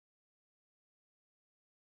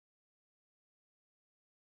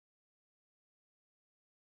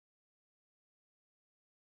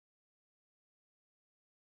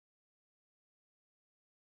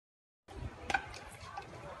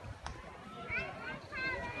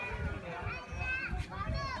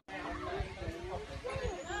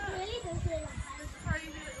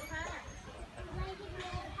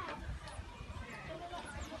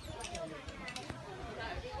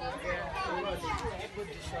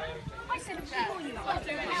Me.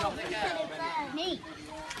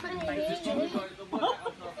 Come on,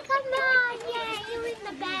 yeah, you're in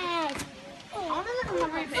the bag. One of them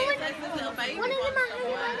are hanging by their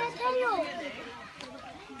tail.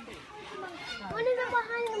 One of them are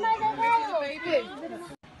hanging by their tail.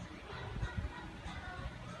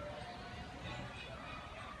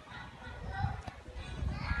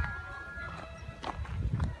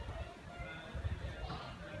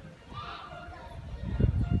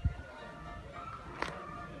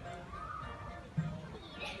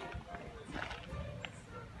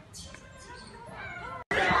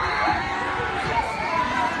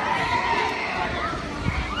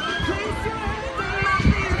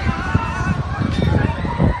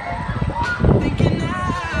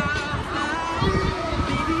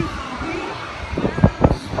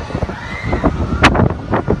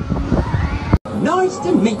 Nice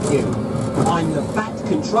to meet you. I'm the Fat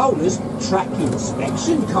Controller's track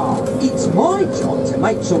inspection car. It's my job to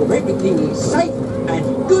make sure everything is safe and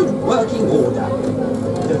in good working order.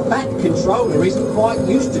 The Fat Controller isn't quite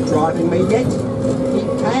used to driving me yet. It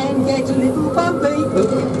can get a little bumpy, but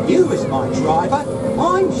with you as my driver,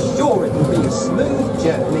 I'm sure it'll be a smooth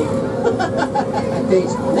journey.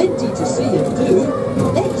 There's plenty to see and do.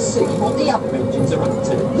 Let's see what the other engines are up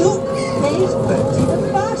to. Look, there's Bertie the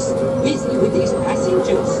bus, busy with his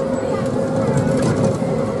passengers.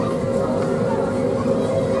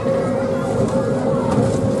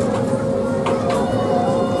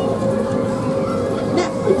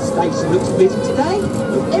 Natford station looks busy today,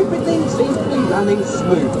 but everything seems to be running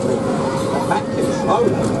smoothly. The Fat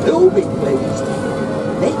Controller will be pleased.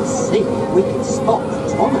 Let's see if we can spot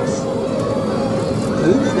Thomas.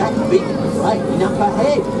 Who's that big plane up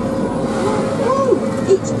ahead? Oh,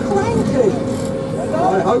 it's Cranky.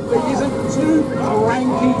 I hope he isn't too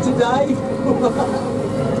cranky today.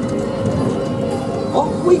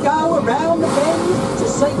 Off we go around the bend to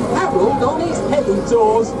see Harold on his heading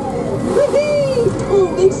tours. Whee!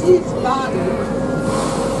 Oh, this is fun.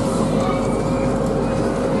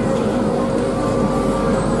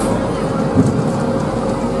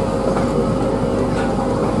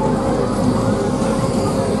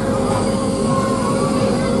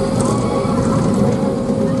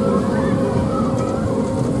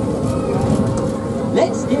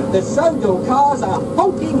 Let's give the Sodor cars a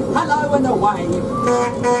honking hello and a wave.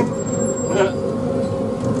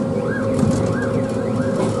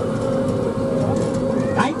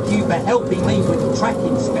 Thank you for helping me with the track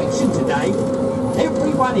inspection today.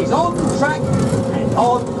 Everyone is on track and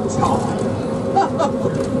on time.